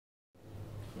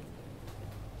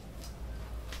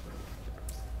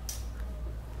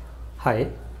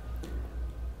Hi,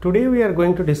 today we are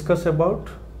going to discuss about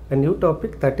a new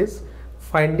topic, that is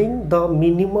finding the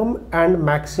minimum and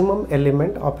maximum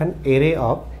element of an array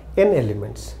of n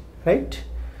elements, right?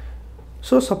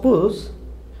 So suppose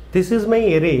this is my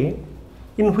array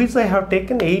in which I have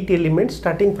taken 8 elements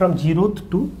starting from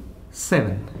 0th to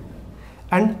 7,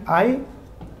 and I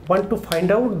want to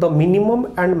find out the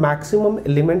minimum and maximum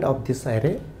element of this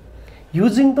array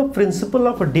using the principle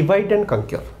of divide and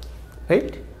conquer,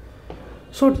 right?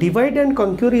 So divide and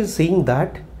conquer is saying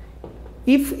that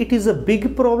if it is a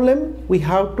big problem, we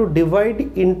have to divide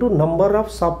into number of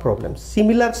sub problems,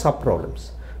 similar sub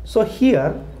problems. So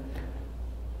here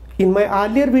in my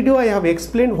earlier video I have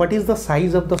explained what is the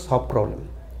size of the sub problem.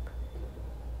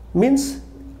 Means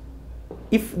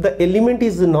if the element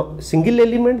is a single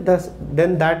element,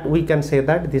 then that we can say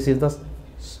that this is the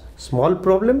small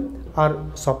problem or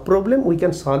sub problem, we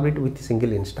can solve it with a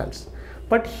single instance.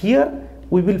 But here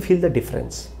we will feel the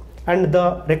difference, and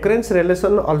the recurrence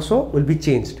relation also will be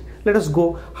changed. Let us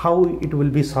go how it will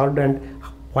be solved and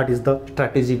what is the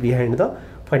strategy behind the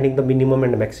finding the minimum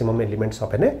and maximum elements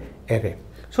of an array.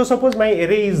 So suppose my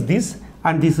array is this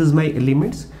and this is my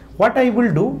elements. What I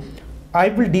will do, I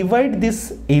will divide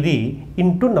this array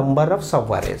into number of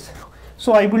sub arrays.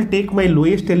 So I will take my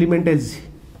lowest element as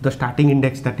the starting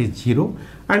index, that is 0,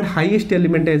 and highest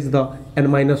element as the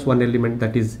n-1 element,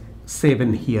 that is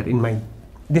 7 here in my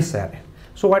this array.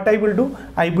 So what I will do,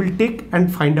 I will take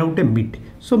and find out a mid.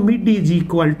 So mid is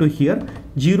equal to here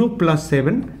 0 plus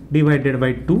 7 divided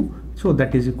by 2, so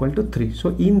that is equal to 3.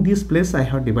 So in this place I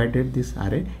have divided this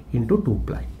array into 2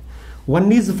 blocks. One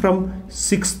is from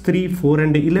 6, 3, 4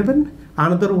 and 11,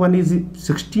 another one is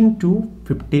 16, 2,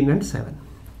 15 and 7.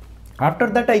 After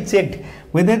that I checked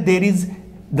whether there is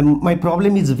my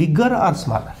problem is bigger or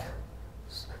smaller.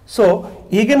 So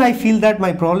again I feel that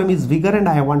my problem is bigger and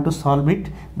I want to solve it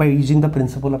by using the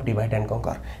principle of divide and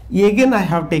conquer. Again I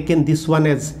have taken this one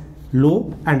as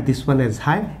low and this one as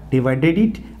high, divided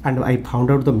it, and I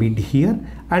found out the mid here,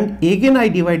 and again I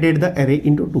divided the array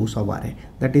into 2 sub array,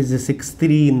 that is the 6,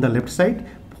 3 in the left side,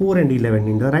 4 and 11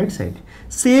 in the right side.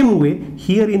 Same way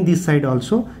here in this side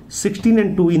also, 16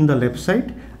 and 2 in the left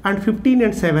side and 15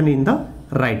 and 7 in the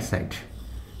right side.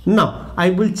 Now I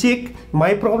will check,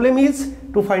 my problem is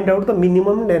to find out the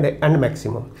minimum and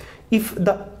maximum. If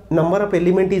the number of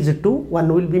element is 2,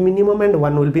 one will be minimum and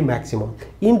one will be maximum.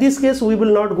 In this case we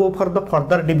will not go for the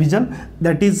further division,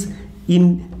 that is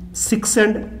in 6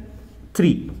 and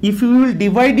 3. If you will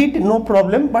divide it, no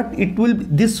problem, but it will,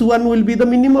 this one will be the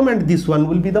minimum and this one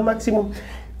will be the maximum,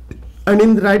 and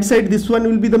in the right side this one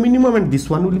will be the minimum and this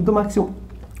one will be the maximum.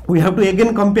 We have to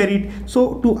again compare it.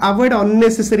 So to avoid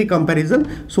unnecessary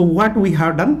comparison, so what we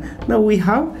have done, now we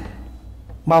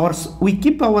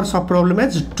keep our sub problem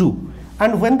as 2,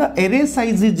 and when the array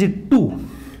size is 2,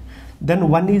 then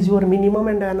one is your minimum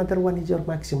and another one is your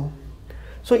maximum.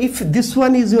 So if this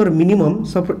one is your minimum,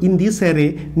 so in this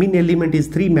array min element is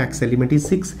 3, max element is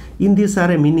 6, in this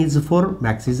array min is 4,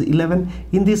 max is 11,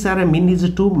 in this array min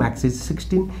is 2, max is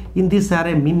 16, in this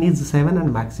array min is 7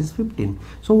 and max is 15.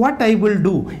 So what I will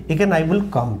do, again I will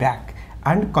come back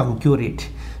and conquer it.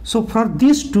 So for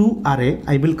these two array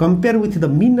I will compare with the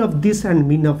min of this and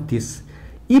min of this.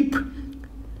 If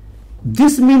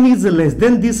this min is less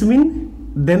than this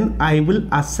min, then I will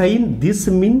assign this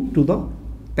min to the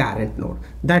parent node.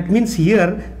 That means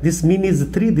here this min is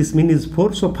 3, this min is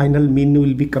 4, so final min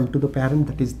will be come to the parent,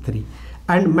 that is 3,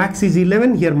 and max is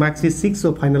 11, here max is 6,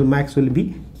 so final max will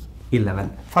be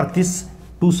 11 for this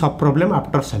 2 sub problem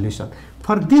after solution.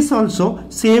 For this also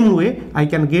same way I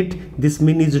can get this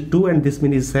min is 2 and this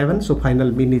min is 7, so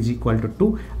final min is equal to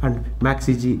 2, and max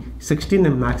is 16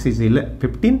 and max is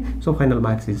 15, so final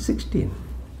max is 16.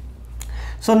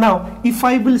 So now if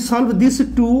I will solve this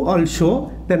 2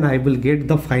 also, then I will get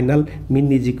the final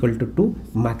min is equal to 2,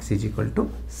 max is equal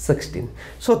to 16.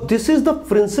 So this is the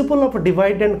principle of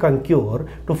divide and conquer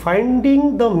to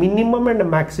finding the minimum and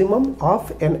maximum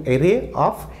of an array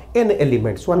of n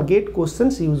elements. One gate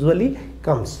questions usually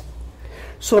comes.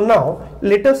 So now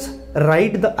let us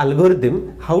write the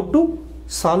algorithm how to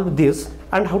solve this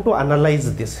and how to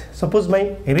analyze this. Suppose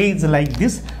my array is like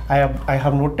this, I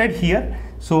have noted here,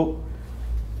 so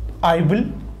I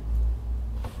will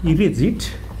erase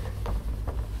it.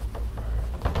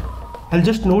 I'll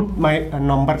just note my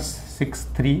numbers 6,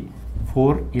 3,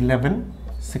 4, 11,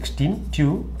 16,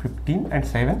 2, 15 and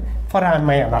 7 for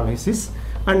my analysis.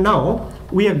 And now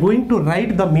we are going to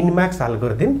write the min-max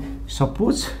algorithm.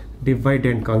 Suppose divide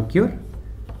and conquer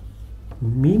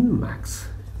min-max.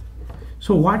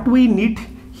 So what we need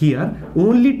here,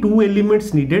 only 2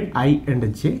 elements needed, I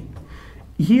and j.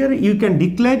 here you can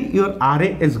declare your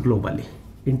array as globally,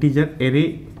 integer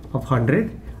array of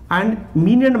 100, and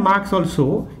min and max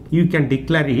also you can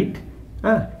declare it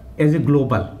as a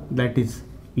global, that is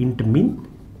int min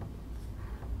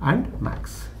and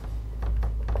max.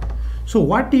 So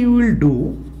what you will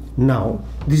do now,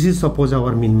 this is suppose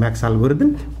our min max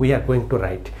algorithm we are going to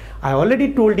write. I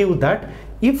already told you that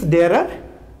if there are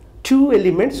two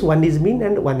elements, one is min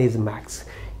and one is max.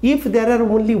 If there are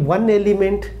only one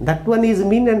element, that one is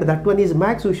min and that one is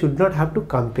max, we should not have to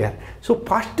compare. So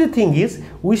first thing is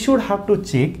we should have to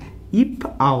check if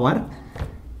our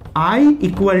I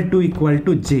equal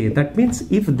to j, that means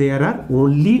if there are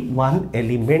only one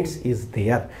element is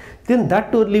there, then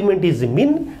that element is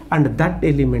min and that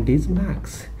element is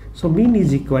max. So min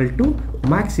is equal to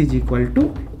max is equal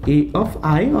to a of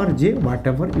I or j,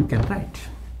 whatever you can write.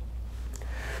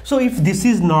 So if this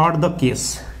is not the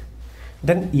case,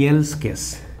 then else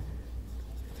case,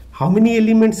 how many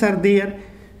elements are there?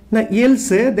 Now else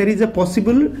there is a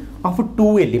possible of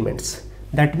two elements,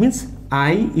 that means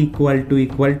I equal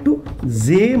to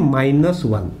j minus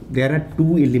 1. There are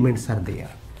two elements are there.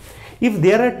 If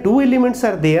there are two elements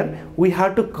are there, we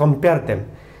have to compare them.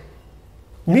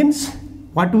 Means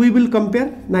what we will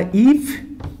compare? Now if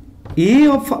a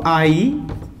of I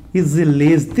is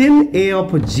less than a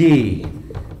of j,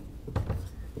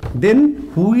 then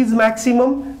who is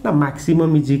maximum? The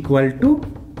maximum is equal to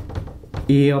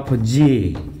a of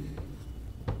j,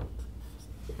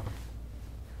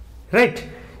 right?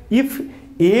 If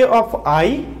a of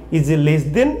I is less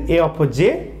than a of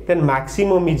j, then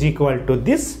maximum is equal to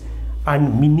this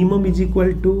and minimum is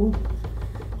equal to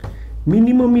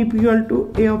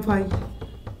a of I.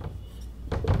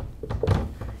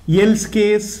 Else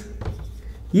case,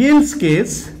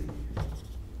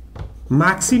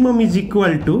 maximum is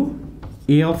equal to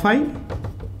a of I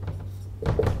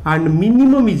and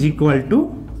minimum is equal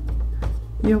to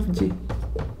a of j.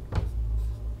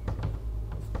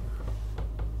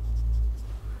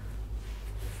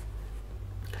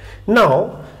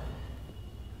 Now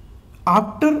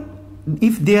after,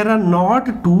 if there are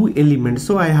not two elements,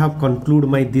 so I have conclude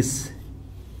my this.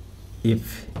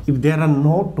 If there are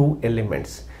no two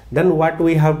elements, then what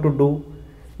we have to do?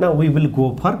 Now we will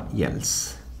go for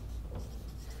else.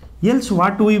 Else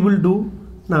what we will do?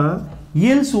 Now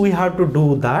else we have to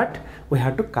do that, we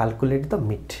have to calculate the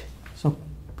mid. So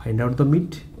find out the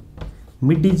mid.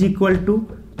 Mid is equal to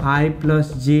I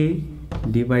plus j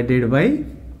divided by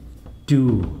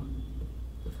 2.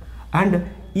 And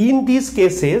in these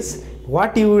cases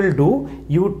what you will do,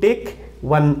 you take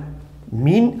one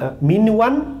min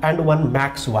 1 and one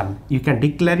max 1. You can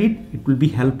declare it, it will be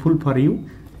helpful for you.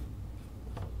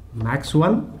 Max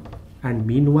 1 and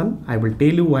min 1. I will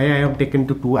tell you why I have taken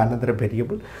to 2 another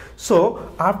variable. So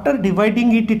after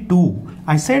dividing it into 2,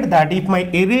 I said that if my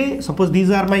array, suppose these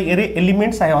are my array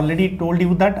elements, I already told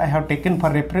you that I have taken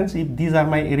for reference, if these are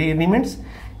my array elements,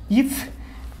 if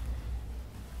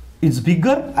it's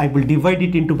bigger, I will divide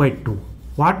it into by 2.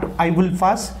 What I will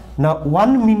first, now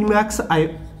one min max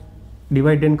I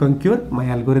divide and conquer, my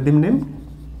algorithm name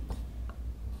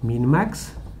min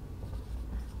max.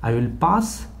 I will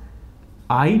pass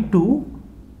I to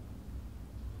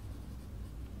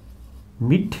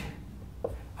mid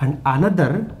and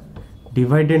another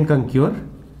divide and conquer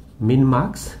min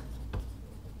max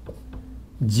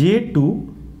j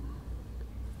to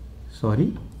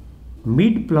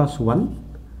mid plus 1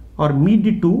 or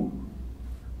mid to,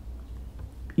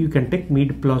 you can take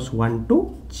mid plus 1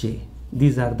 to j.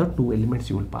 These are the two elements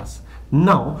you will pass.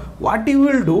 Now what you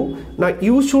will do, now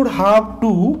you should have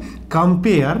to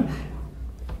compare,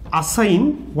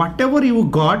 assign whatever you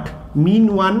got,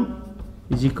 min 1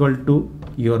 is equal to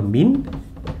your min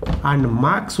and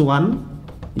max 1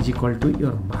 is equal to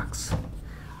your max.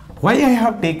 Why I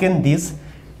have taken this?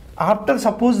 After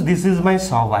suppose this is my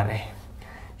sub array.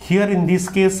 Here in these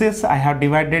cases I have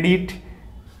divided it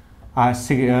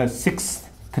 6,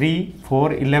 3,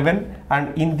 4, 11,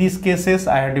 and in these cases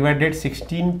I have divided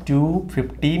 16, 2,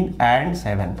 15 and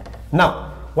 7.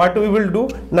 Now what we will do,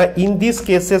 now in these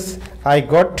cases I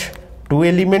got two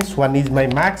elements, one is my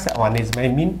max, one is my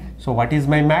min. So what is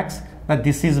my max? Now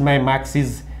this is my max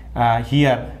is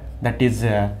here, that is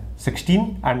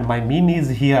 16, and my min is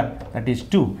here, that is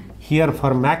 2. Here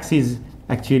for max is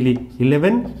actually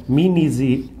 11, min is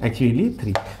actually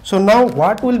 3. So now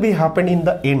what will be happen in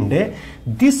the end?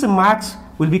 This max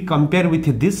will be compared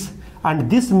with this and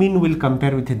this min will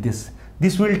compare with this.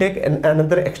 This will take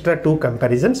another extra 2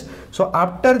 comparisons. So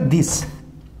after this,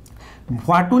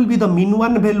 what will be the min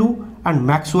 1 value and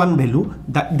max 1 value?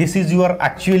 That this is your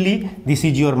actually, this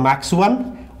is your max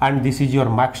 1 and this is your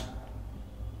max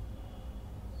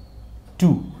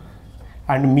 2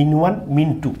 and mean 1,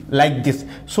 mean 2, like this.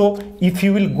 So if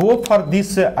you will go for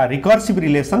this recursive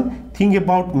relation, think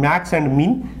about max and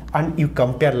mean and you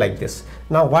compare like this.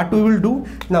 Now what we will do,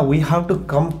 now we have to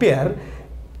compare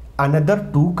another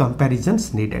two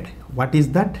comparisons needed. What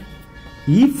is that?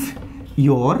 If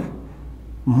your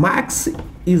max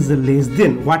is less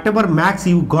than whatever max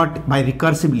you got by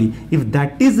recursively, if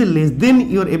that is less than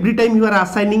your, every time you are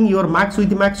assigning your max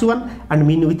with max 1 and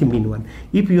mean with mean 1.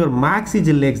 If your max is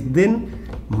less than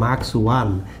max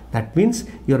 1, that means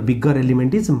your bigger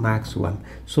element is max 1.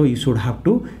 So you should have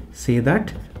to say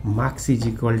that max is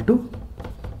equal to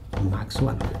max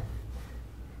 1.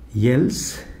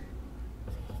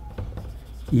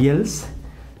 Else,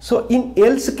 so in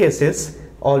else cases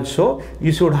also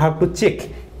you should have to check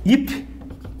if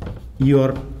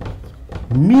your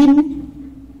mean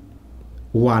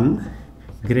 1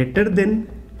 greater than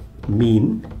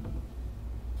mean,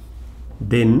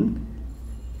 then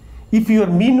if your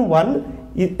mean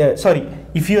 1 is,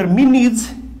 if your mean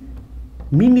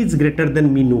is greater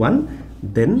than mean 1,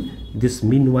 then this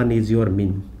mean 1 is your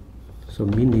mean. So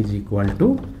mean is equal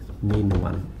to mean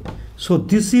 1. So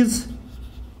this is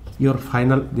your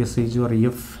final, this is your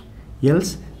if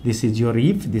else, this is your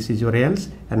if, this is your else,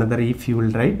 another if you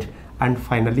will write, and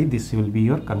finally this will be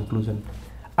your conclusion.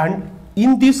 And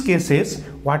in these cases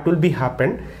what will be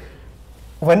happen,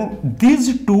 when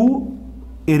these two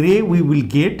array we will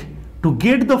get, to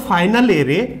get the final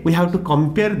array we have to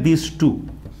compare these two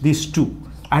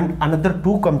and another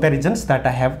two comparisons that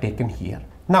I have taken here.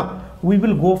 Now we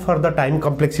will go for the time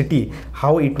complexity,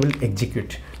 how it will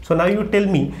execute. So now you tell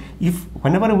me, if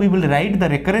whenever we will write the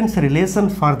recurrence relation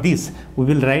for this, we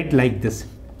will write like this: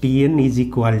 Tn is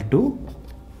equal to,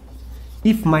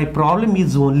 if my problem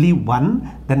is only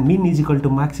 1, then mean is equal to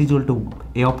max is equal to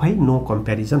a of I, no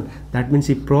comparison. That means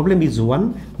if problem is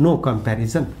 1, no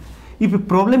comparison. If a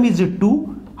problem is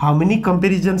 2, how many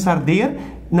comparisons are there?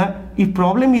 Now if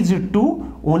problem is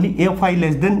 2, only a of I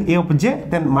less than a of j,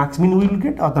 then max mean we will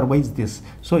get, otherwise this.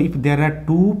 So if there are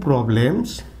two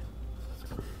problems,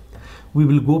 we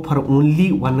will go for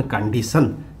only one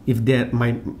condition. If there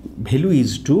my value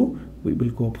is 2, we will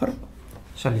go for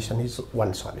solution is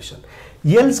one solution.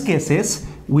 Else cases,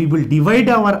 we will divide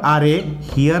our array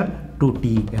here to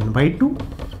Tn by 2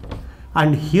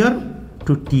 and here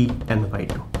to Tn by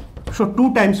 2. So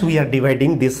 2 times we are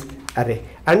dividing this array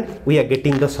and we are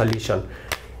getting the solution.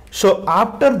 So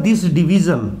after this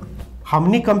division, how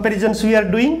many comparisons we are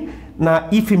doing? Now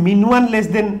if mean 1 less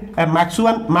than max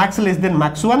less than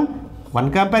max 1, one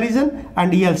comparison,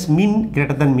 and else mean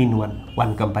greater than mean 1,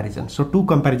 one comparison. So 2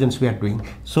 comparisons we are doing.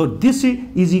 So this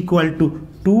is equal to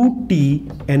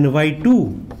 2Tn by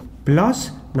 2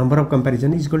 plus number of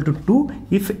comparison is equal to 2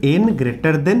 if n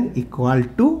greater than equal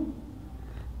to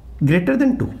greater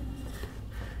than 2.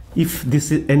 If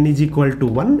this is n is equal to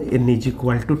 1, n is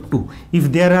equal to 2.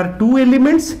 If there are 2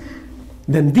 elements,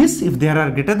 then this, if there are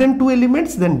greater than 2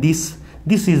 elements, then this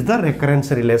is the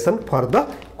recurrence relation for the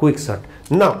quicksort.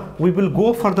 Now we will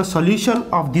go for the solution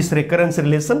of this recurrence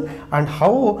relation and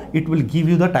how it will give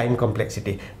you the time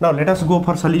complexity. Now let us go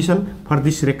for solution for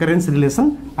this recurrence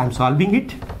relation. I am solving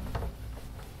it.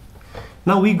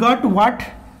 Now we got what?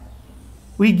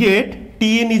 We get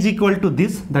Tn is equal to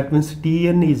this, that means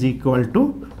Tn is equal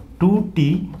to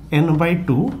 2Tn by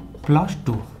 2 plus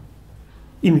 2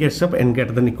 in case of n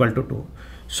greater than equal to 2.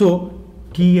 So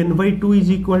Tn by 2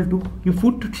 is equal to, you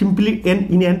put simply n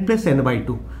in n plus n by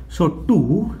 2. So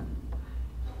 2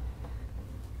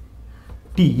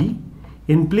 T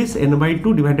n plus n by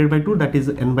 2 divided by 2, that is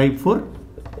n by 4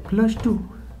 plus 2,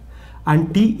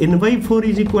 and T n by 4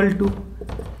 is equal to,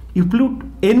 you put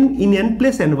n in n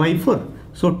plus n by 4.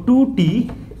 So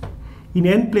 2T in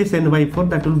n plus n by 4,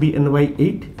 that will be n by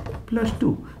 8 plus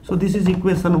 2. So this is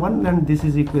equation 1 and this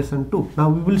is equation 2. Now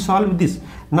we will solve this.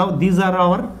 Now these are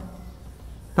our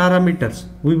parameters.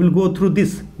 We will go through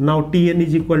this. Now Tn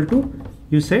is equal to,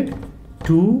 you said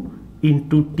 2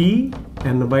 into T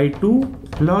n by 2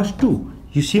 plus 2.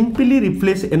 You simply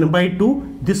replace n by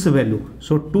 2 this value.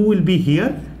 So 2 will be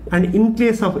here, and in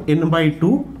place of n by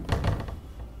 2,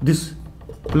 this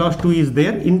plus 2 is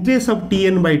there. In place of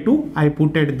Tn by 2, I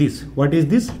put at this. What is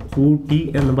this?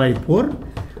 2Tn by 4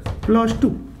 plus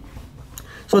 2.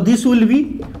 So this will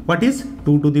be, what is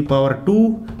 2 to the power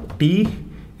 2 T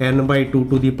n by 2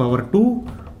 to the power 2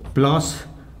 plus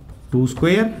 2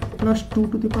 square plus 2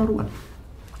 to the power 1.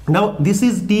 Now this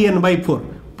is Tn by 4.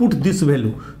 Put this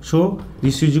value. So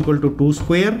this is equal to 2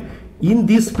 square. In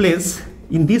this place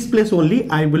only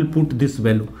I will put this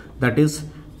value, that is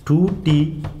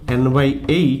 2Tn by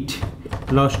 8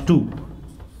 plus 2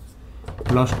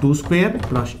 square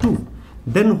plus 2.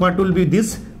 Then what will be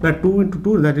this? The 2 into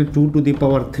 2, that is 2 to the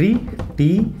power 3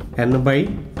 t n by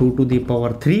 2 to the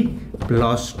power 3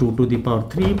 plus 2 to the power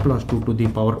 3 plus 2 to the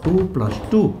power 2 plus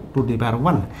 2 to the power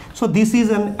 1. So this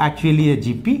is actually a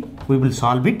GP. We will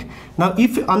solve it. Now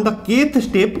if on the kth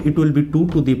step it will be 2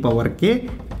 to the power k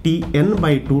t n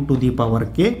by 2 to the power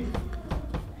k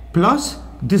plus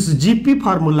this GP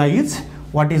formula is,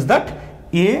 what is that?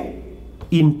 A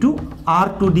into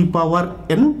r to the power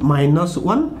n minus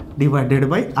 1 divided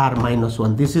by r minus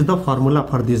 1. This is the formula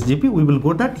for this GP. We will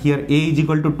go that here a is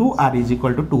equal to 2, r is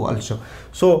equal to 2 also.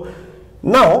 So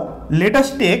now let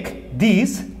us take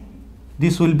this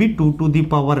will be 2 to the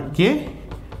power k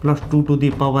plus 2 to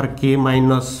the power k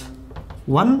minus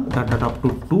 1, that up to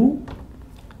 2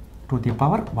 to the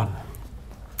power 1.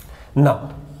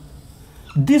 Now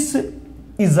this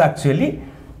is actually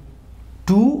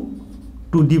 2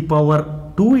 to the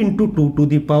power 2 into 2 to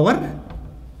the power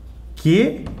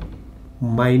k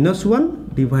minus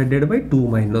 1 divided by 2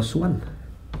 minus 1.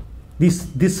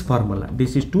 This formula,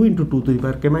 this is 2 into 2 to the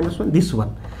power k minus 1, this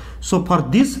one. So for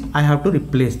this I have to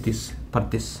replace this for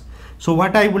this. So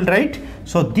what I will write?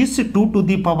 So this 2 to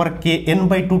the power k n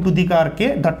by 2 to the power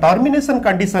k, the termination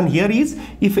condition here is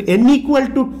if n equal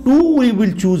to 2 we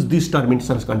will choose this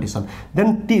termination condition.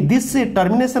 Then this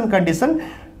termination condition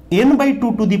n by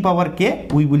 2 to the power k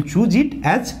we will choose it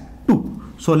as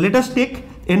 2. So let us take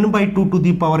n by 2 to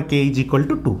the power k is equal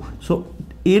to 2. So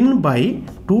n by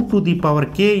 2 to the power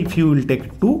k, if you will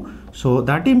take 2, so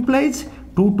that implies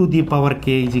 2 to the power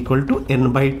k is equal to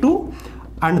n by 2,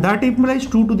 and that implies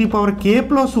 2 to the power k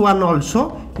plus 1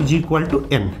 also is equal to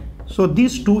n. So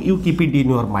these two you keep it in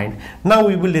your mind. Now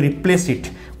we will replace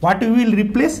it. What we will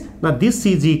replace? Now this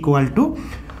is equal to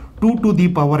 2 to the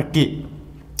power k.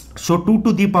 So 2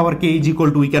 to the power k is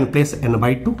equal to, we can place n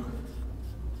by 2.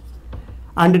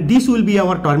 And this will be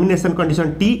our termination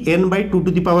condition t n by 2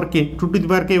 to the power k. 2 to the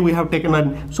power k we have taken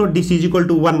on. So this is equal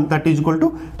to 1, that is equal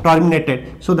to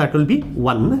terminated. So that will be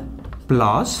 1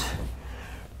 plus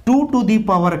 2 to the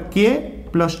power k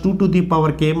plus 2 to the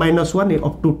power k minus 1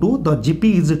 up to 2. The GP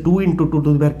is 2 into 2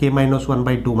 to the power k minus 1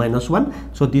 by 2 minus 1.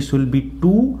 So this will be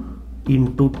 2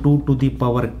 into 2 to the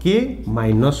power k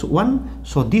minus 1.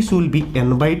 So this will be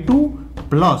n by 2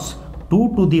 plus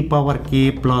 2 to the power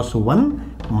k plus 1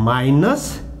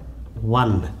 minus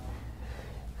 1.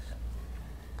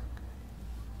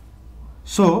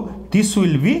 So this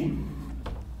will be,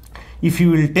 if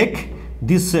you will take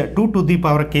this 2 to the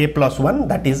power k plus 1,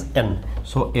 that is n.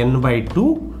 So n by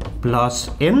 2 plus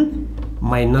n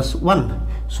minus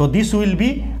 1. So this will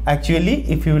be actually,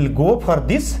 if you will go for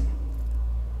this,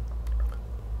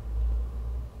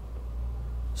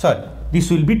 sorry,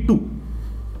 this will be 2.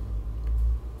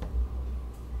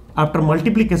 After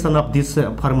multiplication of this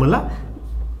formula,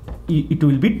 it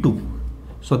will be 2.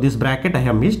 So this bracket I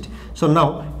have missed. So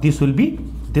now this will be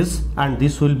this, and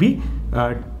this will be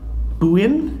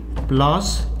 2n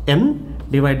plus n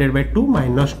divided by 2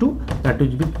 minus 2, that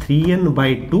will be 3n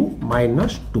by 2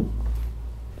 minus 2.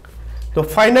 So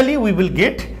finally we will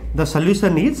get the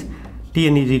solution is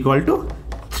Tn is equal to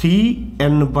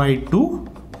 3n by 2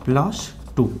 plus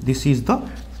 2. This is the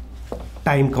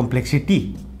time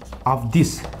complexity of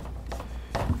this.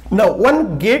 Now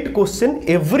one gate question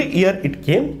every year it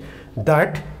came,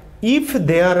 that if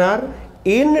there are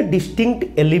n distinct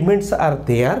elements are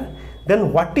there,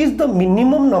 then what is the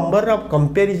minimum number of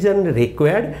comparison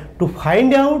required to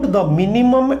find out the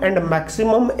minimum and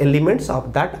maximum elements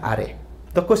of that array?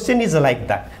 The question is like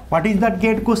that. What is that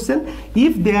gate question?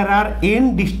 If there are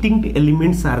n distinct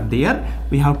elements are there,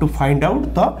 we have to find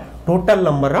out the total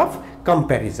number of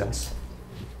comparisons.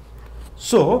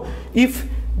 So if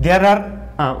there are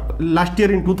last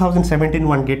year in 2017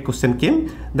 one gate question came,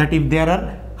 that if there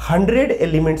are 100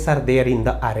 elements are there in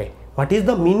the array, what is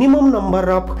the minimum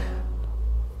number of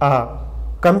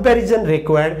comparison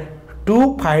required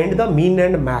to find the mean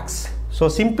and max? So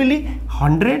simply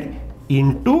 100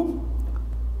 into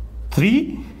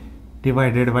 3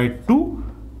 divided by 2,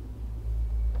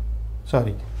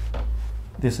 sorry,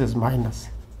 this is minus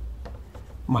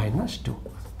 2,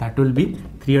 that will be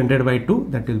 300 by 2,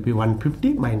 that will be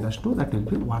 150, minus 2, that will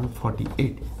be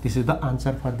 148. This is the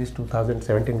answer for this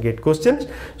 2017 gate questions.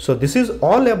 So this is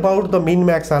all about the min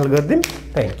max algorithm.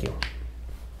 Thank you.